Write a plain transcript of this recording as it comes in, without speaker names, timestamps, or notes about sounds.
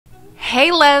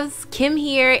Hey loves, Kim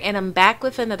here, and I'm back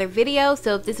with another video.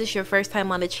 So if this is your first time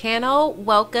on the channel,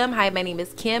 welcome. Hi, my name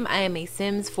is Kim. I am a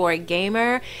Sims 4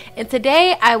 gamer, and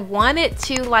today I wanted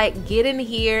to get in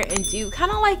here and do kind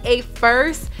of like a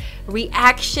first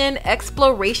reaction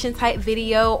exploration type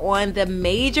video on the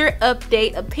major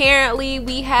update. Apparently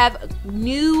we have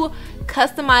new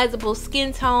customizable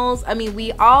skin tones. I mean,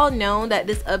 we all know that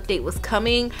this update was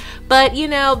coming, but you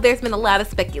know, there's been a lot of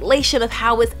speculation of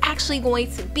how it's actually going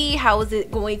to be. How is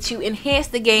it going to enhance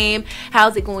the game? How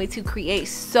is it going to create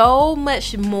so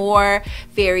much more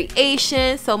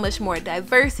variation, so much more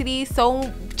diversity,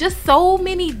 just so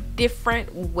many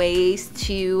different ways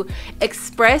to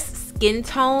express skin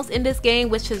tones in this game,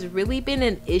 which has really been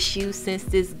an issue since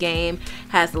this game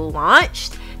has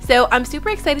launched. So I'm super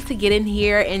excited to get in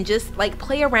here and just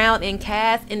play around and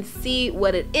cast and see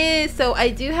what it is. So I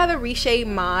do have a reshade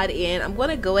mod in. I'm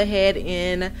gonna go ahead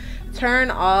and turn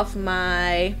off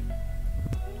my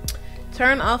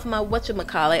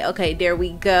whatchamacallit. Okay, there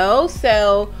we go.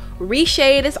 So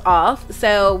reshade is off,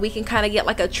 so we can kind of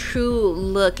get a true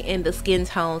look in the skin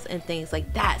tones and things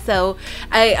like that. So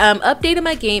I updated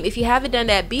my game. If you haven't done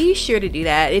that, be sure to do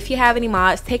that. If you have any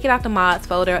mods, take it out the mods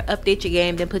folder, update your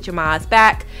game, then put your mods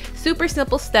back. Super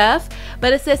simple stuff,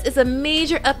 but it says it's a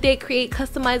major update. Create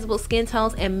customizable skin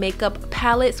tones and makeup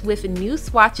palettes with new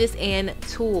swatches and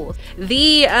tools.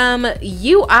 The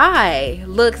UI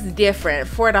looks different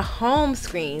for the home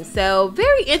screen, so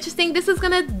very interesting. This is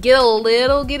gonna get a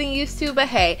little getting used to, but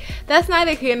hey, that's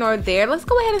neither here nor there. Let's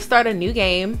go ahead and start a new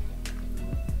game,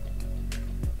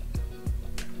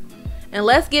 and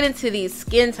let's get into these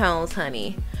skin tones,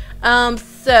 honey.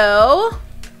 So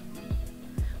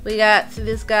we got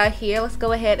this guy here. Let's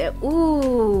go ahead and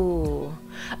ooh.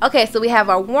 Okay, so we have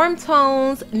our warm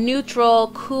tones,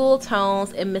 neutral, cool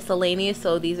tones, and miscellaneous.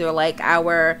 So these are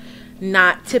our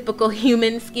not typical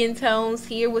human skin tones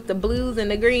here with the blues and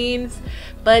the greens.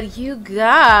 But you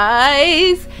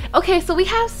guys, okay, so we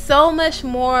have so much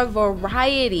more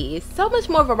variety. So it's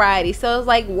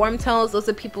like warm tones, those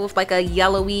are people with a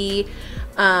yellowy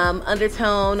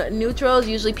undertone. Neutrals,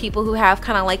 usually people who have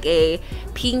kind of a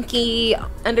pinky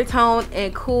undertone,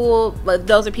 and cool, but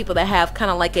those are people that have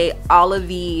kind of a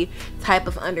olivey type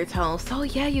of undertone. So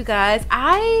yeah, you guys,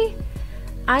 I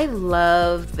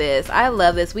love this. I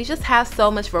love this. We just have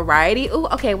so much variety. Ooh,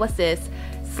 okay, what's this?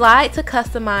 Slide to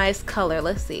customize color.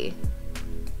 Let's see.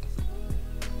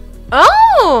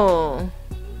 Oh,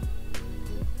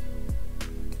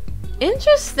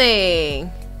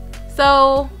 interesting.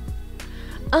 So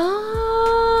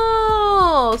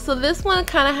so this one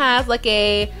kind of has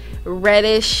a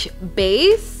reddish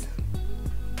base,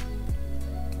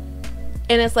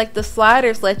 and it's the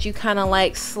sliders let you kind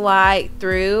of slide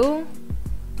through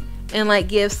and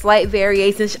give slight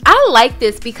variations. I like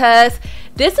this because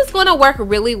this is going to work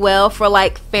really well for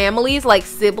families,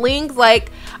 siblings. I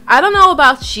don't know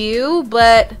about you,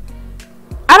 but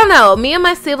I don't know, me and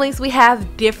my siblings, we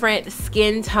have different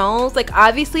skin tones.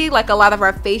 Obviously, a lot of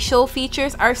our facial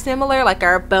features are similar,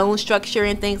 our bone structure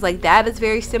and things like that is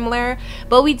very similar,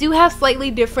 but we do have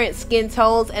slightly different skin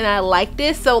tones, and I like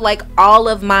this. So all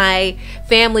of my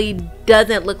family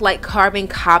doesn't look like carbon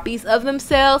copies of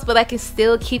themselves, but I can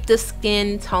still keep the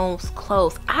skin tones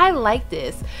close. I like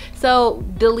this. So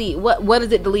delete, what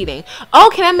is it deleting?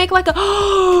 Oh, can I make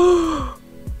a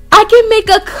I can make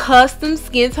a custom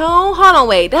skin tone. Hold on,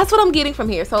 wait, that's what I'm getting from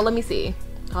here. So let me see.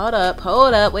 Hold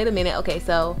up, wait a minute. Okay,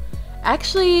 so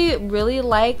actually really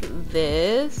like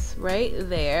this right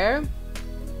there.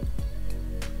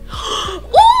 Ooh,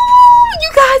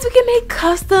 you guys, we can make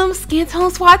custom skin tone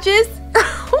swatches.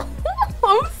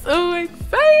 I'm so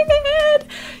excited,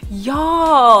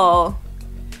 y'all.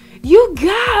 You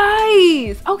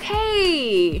guys,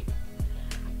 okay,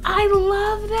 I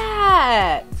love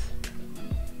that.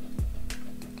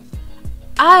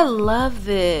 I love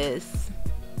this.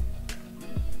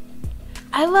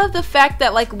 I love the fact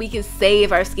that we can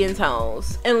save our skin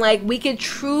tones and we can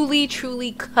truly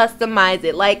customize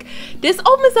it. This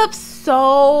opens up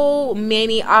so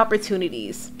many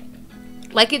opportunities.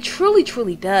 It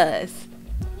truly does.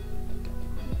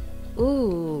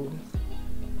 Ooh,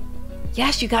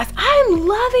 yes, you guys, I'm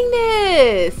loving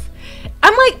this.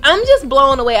 I'm just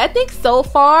blown away. I think so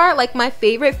far my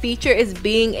favorite feature is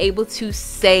being able to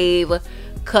save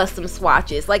custom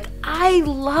swatches. I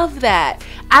love that.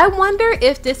 I wonder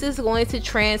if this is going to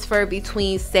transfer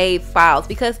between save files,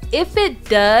 because if it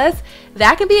does,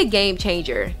 that could be a game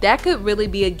changer. That could really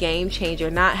be a game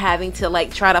changer, not having to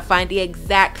try to find the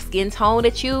exact skin tone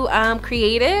that you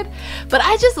created. But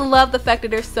I just love the fact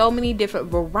that there's so many different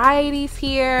varieties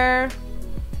here.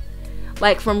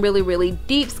 like from really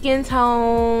deep skin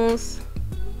tones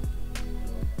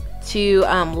to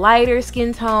lighter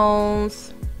skin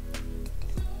tones.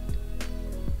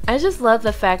 I just love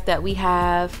the fact that we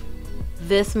have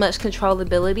this much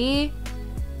controllability,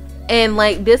 and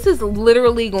like this is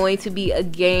literally going to be a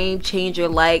game changer.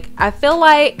 Like I feel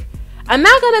like, I'm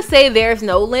not gonna say there's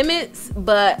no limits,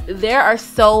 but there are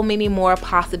so many more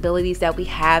possibilities that we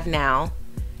have now,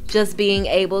 just being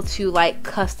able to like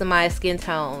customize skin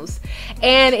tones.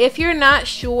 And if you're not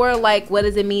sure, like what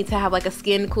does it mean to have like a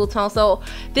skin cool tone, so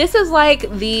this is like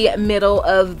the middle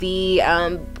of the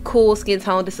cool skin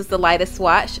tone. This is the lightest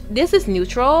swatch. This is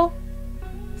neutral,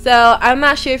 so I'm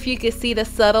not sure if you can see the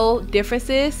subtle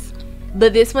differences,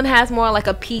 but this one has more like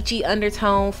a peachy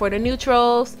undertone for the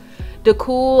neutrals. The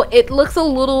cool, it looks a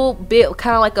little bit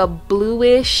kind of like a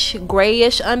bluish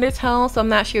grayish undertone, so I'm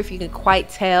not sure if you can quite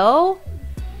tell,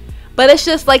 but it's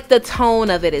just like the tone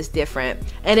of it is different.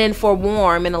 And then for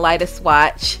warm in the lightest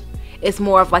swatch, it's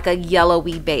more of like a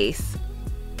yellowy base.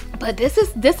 But this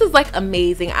is like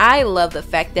amazing. I love the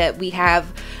fact that we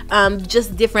have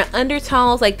just different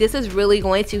undertones. Like this is really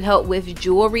going to help with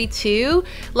jewelry too,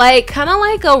 like kind of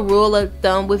like a rule of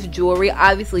thumb with jewelry.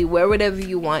 Obviously wear whatever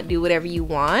you want, do whatever you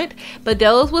want, but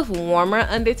those with warmer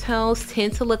undertones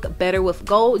tend to look better with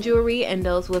gold jewelry, and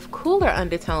those with cooler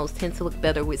undertones tend to look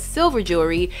better with silver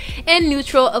jewelry. And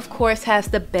neutral of course has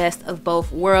the best of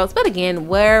both worlds, but again,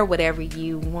 wear whatever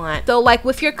you want. So like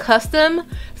with your custom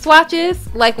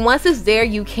swatches, like once it's there,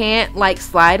 you can't like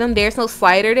slide them. There's no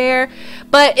slider there,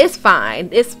 but it's fine.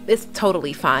 It's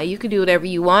totally fine. You can do whatever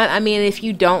you want. I mean, if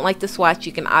you don't like the swatch,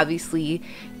 you can obviously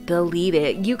delete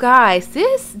it. You guys,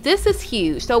 this is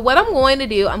huge. So what I'm going to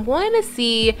do, I'm going to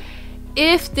see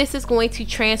if this is going to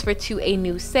transfer to a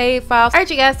new save file. All right,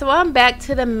 you guys, so I'm back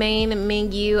to the main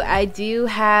menu. I do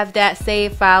have that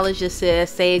save file. It just says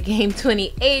save game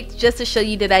 28, just to show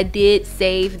you that I did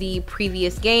save the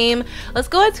previous game. Let's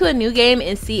go into a new game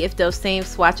and see if those same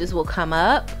swatches will come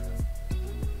up.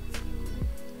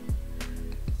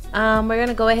 We're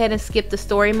gonna go ahead and skip the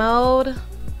story mode.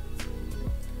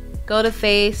 Go to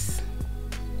face.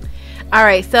 All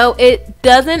right, so it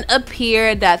doesn't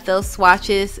appear that those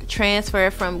swatches transfer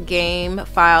from game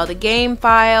file to game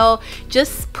file.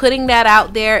 Just putting that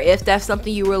out there, if that's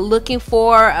something you were looking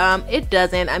for. It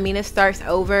doesn't. I mean, it starts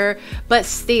over, but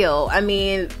still, I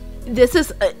mean, this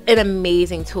is an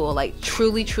amazing tool, like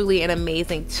truly an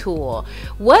amazing tool.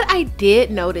 What I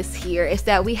did notice here is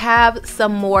that we have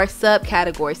some more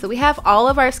subcategories. So we have all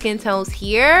of our skin tones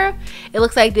here. It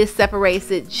looks like this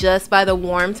separates it just by the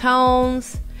warm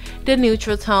tones, the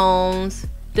neutral tones,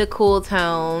 the cool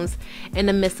tones, and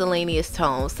the miscellaneous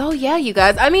tones. So yeah, you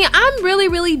guys, I mean, I'm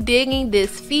really digging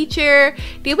this feature.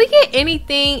 Did we get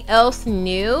anything else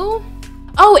new?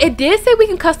 Oh, it did say we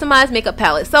can customize makeup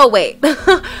palettes. So wait,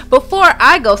 before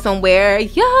I go somewhere,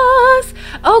 yes,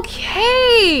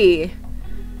 okay,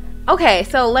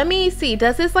 so let me see,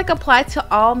 does this like apply to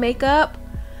all makeup?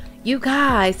 You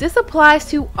guys, this applies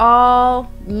to all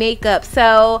makeup.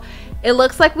 So it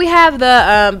looks like we have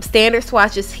the standard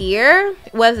swatches here.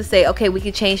 What does it say? Okay, we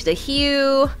can change the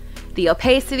hue, the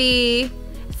opacity,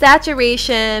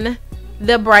 saturation,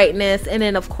 the brightness, and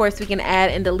then of course we can add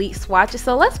and delete swatches.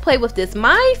 So let's play with this.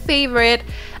 My favorite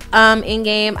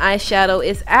in-game eyeshadow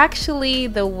is actually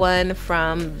the one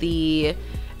from the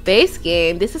base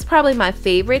game. This is probably my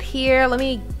favorite here. Let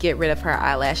me get rid of her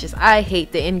eyelashes. I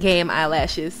hate the in-game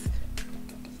eyelashes.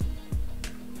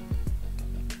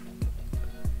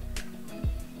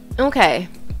 Okay,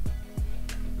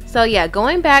 so yeah,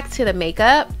 going back to the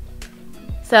makeup,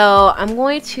 so I'm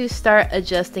going to start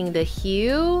adjusting the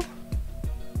hue.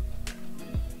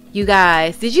 You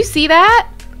guys, did you see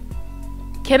that?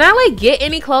 Can I like get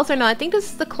any closer? No, I think this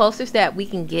is the closest that we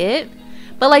can get,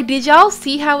 but like, did y'all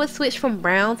see how it switched from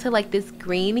brown to like this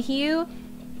green hue?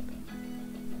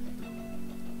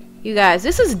 You guys,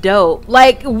 this is dope.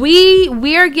 Like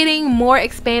we are getting more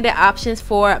expanded options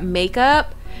for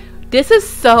makeup. This is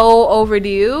so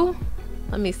overdue.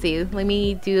 Let me see. Let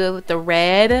me do it with the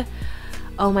red.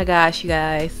 Oh my gosh, you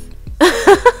guys.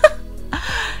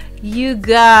 You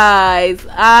guys,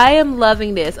 I am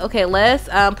loving this. Okay, let's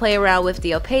play around with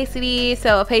the opacity.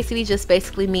 So opacity just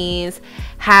basically means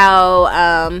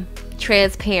how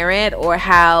transparent or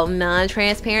how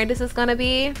non-transparent this is gonna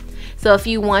be. So if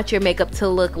you want your makeup to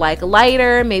look like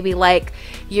lighter, maybe like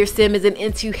your sim isn't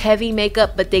into heavy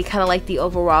makeup, but they kind of like the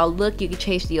overall look, you can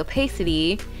change the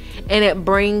opacity and it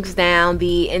brings down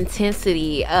the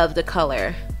intensity of the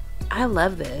color. I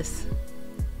love this.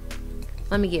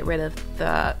 Let me get rid of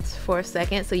that for a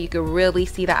second so you can really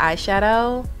see the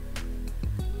eyeshadow.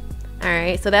 All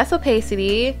right, so that's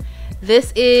opacity.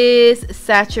 This is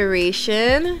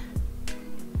saturation.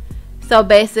 So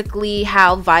basically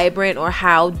how vibrant or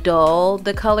how dull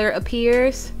the color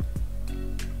appears.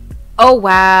 Oh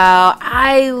wow,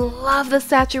 I love the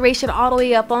saturation all the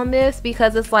way up on this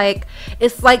because it's like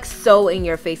so in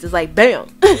your face. It's like bam.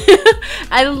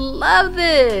 I love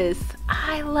this.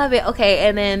 I love it. Okay,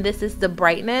 and then this is the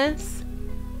brightness.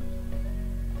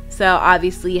 So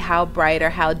obviously how bright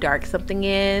or how dark something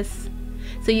is.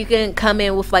 So you can come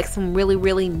in with like some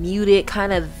really muted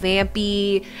kind of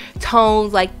vampy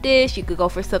tones like this. You could go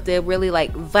for something really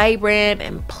like vibrant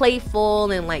and playful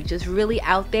and like just really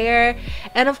out there.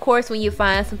 And of course, when you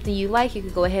find something you like, you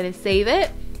can go ahead and save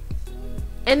it.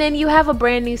 And then you have a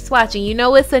brand new swatch, and you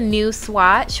know it's a new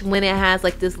swatch when it has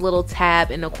like this little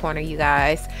tab in the corner, you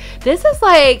guys. This is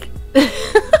like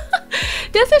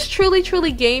this is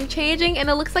truly game changing, and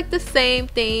it looks like the same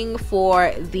thing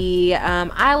for the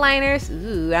eyeliners.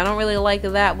 Ooh, I don't really like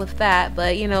that with that,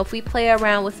 but you know, if we play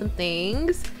around with some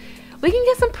things, we can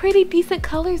get some pretty decent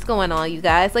colors going on, you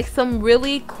guys. Like some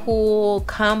really cool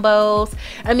combos.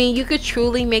 I mean, you could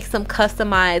truly make some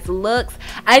customized looks.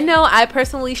 I know I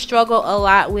personally struggle a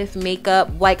lot with makeup.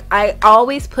 Like I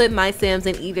always put my Sims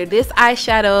in either this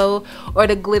eyeshadow or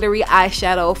the glittery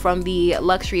eyeshadow from the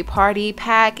luxury party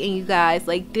pack, and you guys,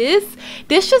 like this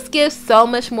just gives so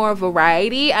much more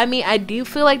variety. I mean, I do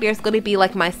feel like there's going to be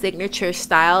like my signature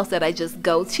styles that I just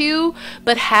go to,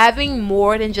 but having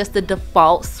more than just the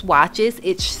default swatch,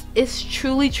 it's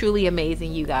truly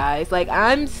amazing, you guys. Like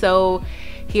I'm so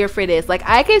here for this. Like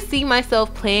I could see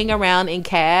myself playing around in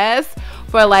CAS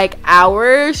for like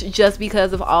hours just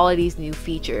because of all of these new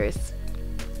features.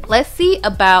 Let's see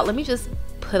about, let me just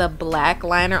put a black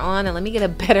liner on, and let me get a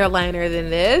better liner than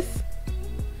this.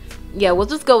 Yeah, we'll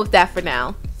just go with that for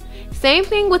now. Same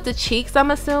thing with the cheeks,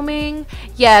 I'm assuming.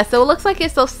 Yeah, so it looks like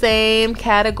it's those same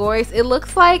categories. It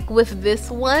looks like with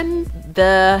this one,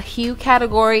 the hue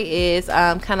category is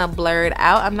kind of blurred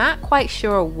out. I'm not quite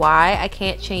sure why I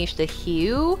can't change the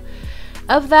hue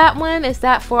of that one. Is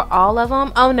that for all of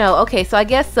them? Oh no, okay, so I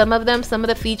guess some of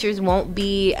the features won't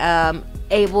be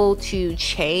able to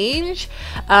change,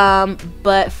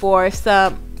 but for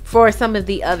some of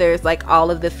the others, like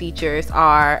all of the features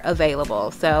are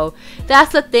available. So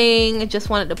that's the thing. Just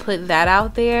wanted to put that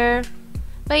out there.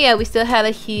 But yeah, we still had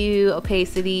a hue,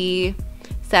 opacity,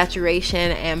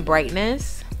 saturation, and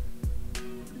brightness.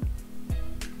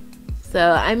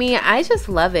 So I mean, I just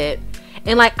love it.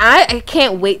 And like I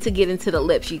can't wait to get into the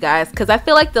lips, you guys, because I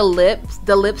feel like the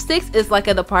lipsticks is like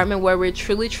a department where we're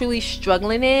truly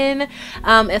struggling in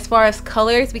as far as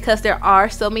colors, because there are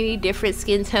so many different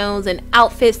skin tones and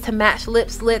outfits to match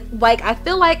lips. Like I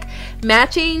feel like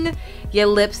matching your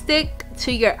lipstick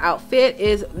to your outfit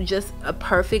is just a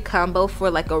perfect combo for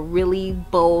like a really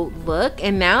bold look.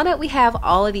 And now that we have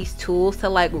all of these tools to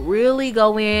like really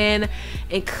go in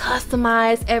and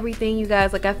customize everything, you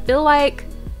guys, like I feel like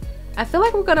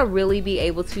we're gonna really be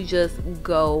able to just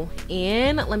go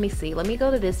in. Let me see, let me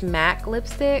go to this MAC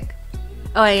lipstick.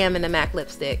 Oh, I am in the MAC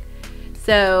lipstick.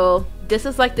 So this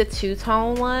is like the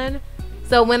two-tone one.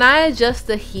 So when I adjust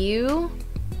the hue,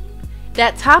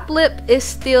 that top lip is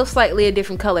still slightly a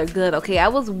different color. Good, okay, I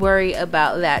was worried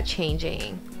about that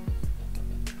changing.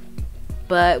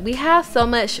 But we have so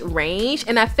much range,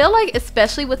 and I feel like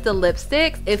especially with the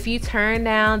lipsticks, if you turn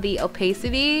down the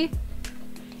opacity,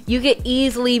 you can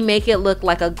easily make it look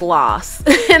like a gloss.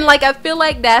 And like I feel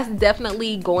like that's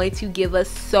definitely going to give us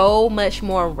so much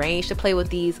more range to play with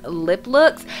these lip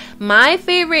looks. My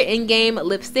favorite in-game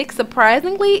lipstick,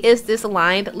 surprisingly, is this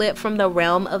lined lip from the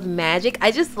Realm of Magic.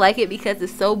 I just like it because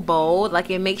it's so bold. Like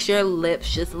it makes your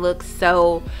lips just look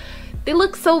so, they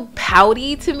look so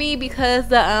pouty to me because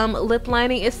the lip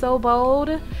lining is so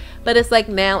bold. But it's like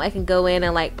now I can go in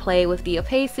and like play with the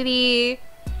opacity,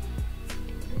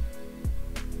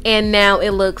 and now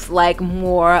it looks like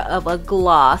more of a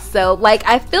gloss. So like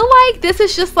I feel like this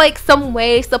is just like some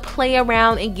ways to play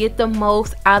around and get the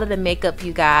most out of the makeup,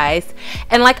 you guys.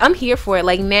 And like I'm here for it.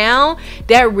 Like now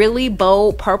that really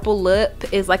bold purple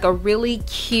lip is like a really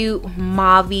cute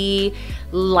mauvey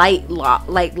light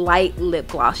lip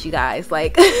gloss, you guys.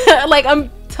 Like like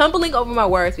I'm tumbling over my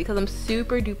words because I'm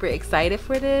super duper excited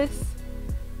for this.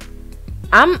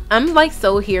 I'm like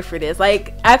so here for this.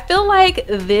 Like I feel like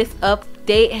this update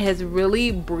has really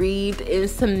breathed in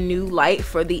some new light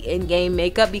for the in-game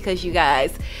makeup, because you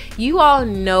guys, you all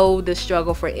know the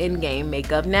struggle for in-game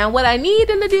makeup. Now what I need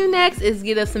them to do next is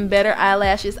get us some better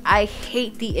eyelashes. I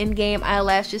hate the in-game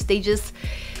eyelashes. They just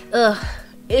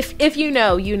if you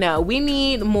know, you know, we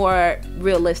need more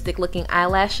realistic looking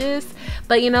eyelashes.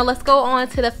 But you know, let's go on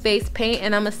to the face paint,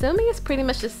 and I'm assuming it's pretty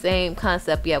much the same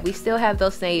concept. Yeah, we still have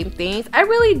those same things. I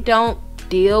really don't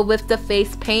deal with the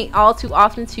face paint all too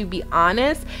often, to be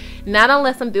honest, not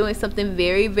unless I'm doing something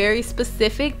very, very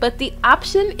specific, but the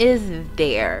option is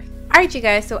there. Alright you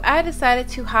guys, so I decided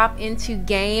to hop into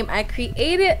game. I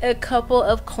created a couple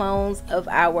of clones of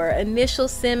our initial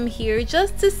sim here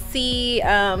just to see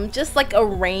just like a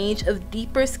range of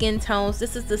deeper skin tones.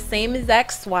 This is the same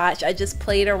exact swatch. I just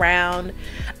played around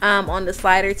on the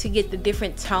slider to get the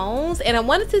different tones, and I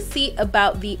wanted to see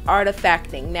about the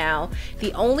artifacting. Now,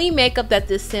 the only makeup that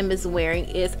this sim is wearing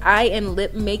is eye and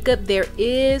lip makeup. There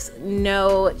is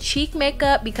no cheek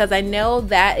makeup because I know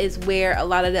that is where a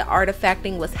lot of the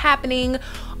artifacting was happening,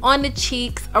 on the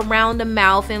cheeks, around the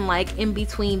mouth, and like in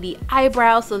between the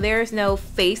eyebrows. So there's no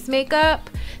face makeup.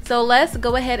 So let's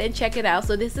go ahead and check it out.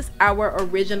 So this is our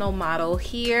original model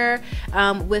here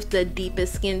with the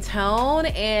deepest skin tone,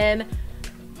 and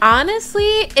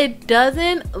honestly it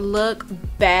doesn't look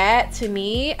bad to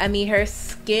me. I mean, her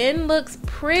skin looks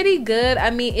pretty good.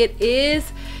 I mean, it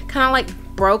is kind of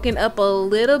like broken up a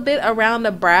little bit around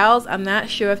the brows. I'm not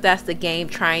sure if that's the game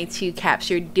trying to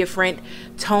capture different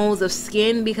tones of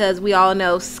skin, because we all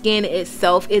know skin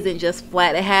itself isn't just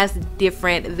flat, it has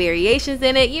different variations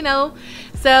in it, you know.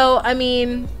 So I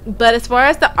mean, but as far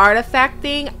as the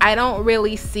artifacting, I don't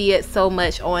really see it so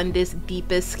much on this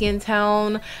deepest skin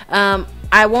tone.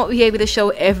 I won't be able to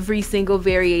show every single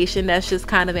variation, that's just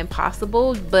kind of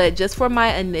impossible, but just for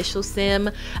my initial sim,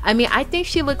 I mean, I think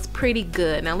she looks pretty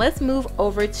good. Now let's move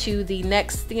over to the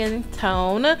next skin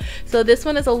tone. So this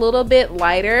one is a little bit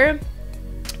lighter,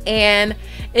 and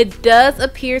it does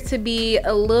appear to be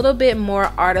a little bit more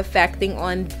artifacting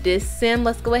on this sim.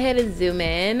 Let's go ahead and zoom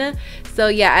in. So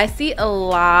yeah, I see a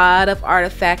lot of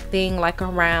artifacting like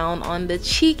around on the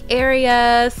cheek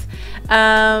areas.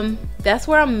 That's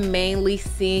where I'm mainly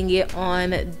seeing it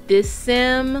on this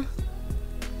sim.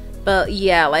 But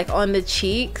yeah, like on the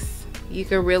cheeks, you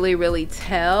can really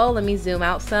tell. Let me zoom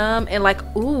out some, and like,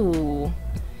 ooh,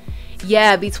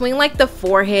 yeah, between like the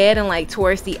forehead and like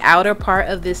towards the outer part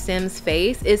of this sim's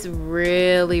face, it's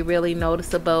really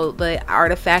noticeable, the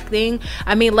artifacting.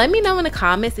 I mean, let me know in the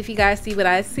comments if you guys see what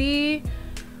I see,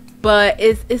 but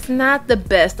it's not the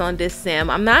best on this sim.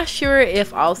 I'm not sure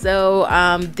if also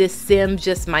this sim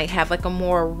just might have like a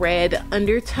more red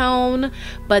undertone,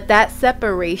 but that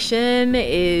separation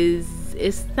is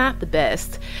not the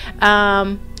best.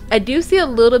 I do see a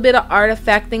little bit of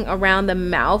artifacting around the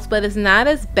mouth, but it's not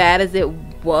as bad as it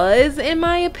was in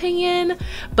my opinion,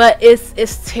 but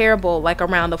it's terrible like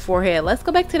around the forehead. Let's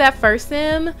go back to that first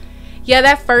sim. Yeah,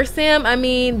 that first sim, I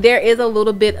mean, there is a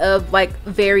little bit of like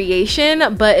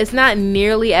variation, but it's not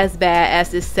nearly as bad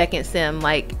as this second sim.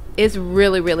 Like, it's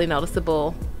really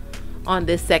noticeable on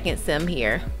this second sim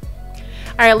here.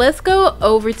 All right, let's go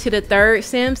over to the third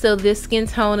sim. So this skin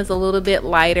tone is a little bit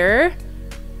lighter,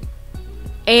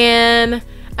 and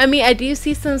I mean, I do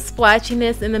see some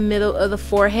splotchiness in the middle of the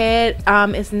forehead.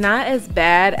 It's not as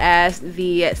bad as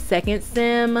the second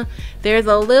sim. There's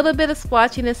a little bit of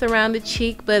splotchiness around the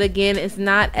cheek, but again, it's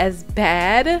not as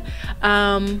bad.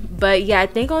 But yeah, I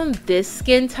think on this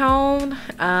skin tone,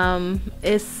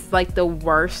 it's like the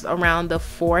worst around the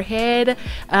forehead.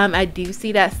 I do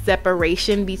see that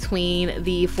separation between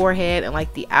the forehead and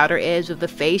like the outer edge of the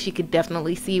face. You could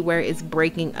definitely see where it's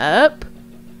breaking up.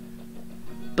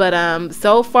 But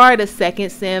so far the second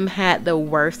sim had the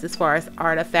worst as far as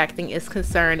artifacting is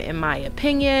concerned, in my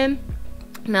opinion.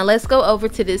 Now let's go over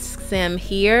to this sim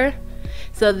here.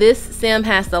 So this sim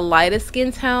has the lightest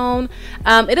skin tone.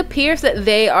 It appears that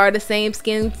they are the same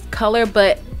skin color,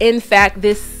 but in fact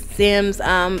this sim's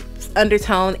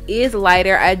undertone is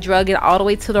lighter. I drug it all the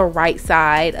way to the right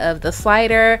side of the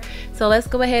slider. So let's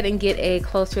go ahead and get a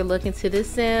closer look into this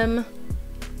sim.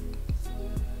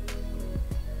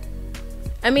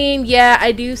 I mean, yeah,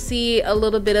 I do see a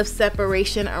little bit of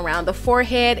separation around the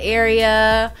forehead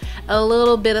area, a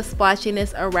little bit of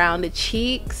splotchiness around the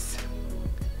cheeks,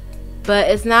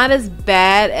 but it's not as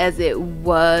bad as it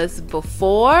was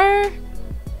before.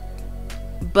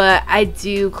 But I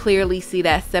do clearly see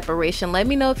that separation. Let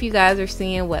me know if you guys are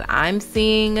seeing what I'm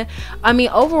seeing. I mean,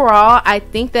 overall, I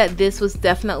think that this was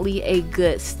definitely a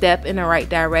good step in the right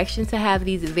direction to have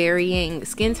these varying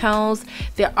skin tones.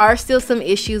 There are still some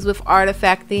issues with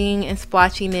artifacting and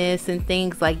splotchiness and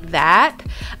things like that.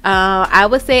 I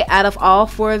would say out of all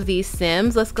four of these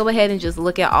sims, let's go ahead and just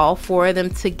look at all four of them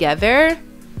together.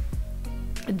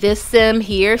 This sim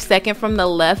here, second from the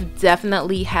left,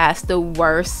 definitely has the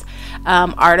worst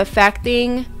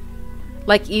artifacting.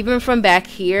 Like even from back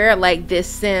here, like this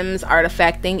Sims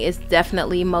artifacting is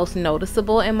definitely most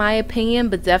noticeable in my opinion,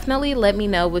 but definitely let me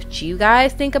know what you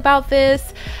guys think about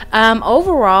this.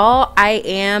 Overall, I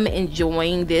am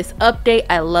enjoying this update.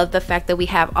 I love the fact that we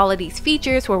have all of these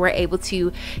features where we're able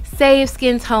to save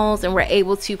skin tones and we're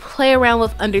able to play around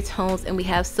with undertones, and we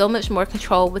have so much more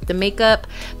control with the makeup.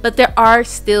 But there are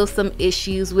still some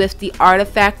issues with the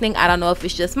artifacting. I don't know if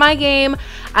it's just my game.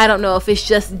 I don't know if it's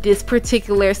just this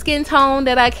particular skin tone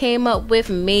that I came up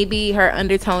with. Maybe her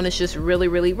undertone is just really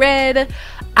red.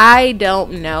 I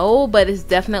don't know, but it's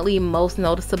definitely most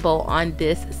noticeable on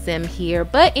this sim here.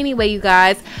 But anyway, you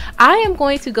guys, I am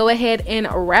going to go ahead and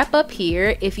wrap up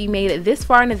here. If you made it this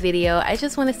far in the video, I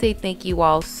just want to say thank you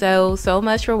all so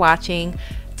much for watching.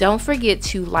 Don't forget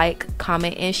to like,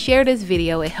 comment, and share this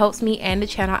video. It helps me and the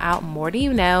channel out more than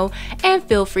you know. And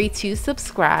feel free to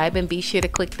subscribe and be sure to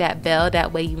click that bell.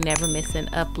 That way you never miss an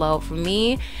upload from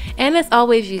me. And as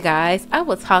always, you guys, I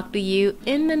will talk to you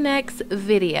in the next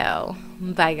video.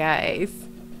 Bye, guys.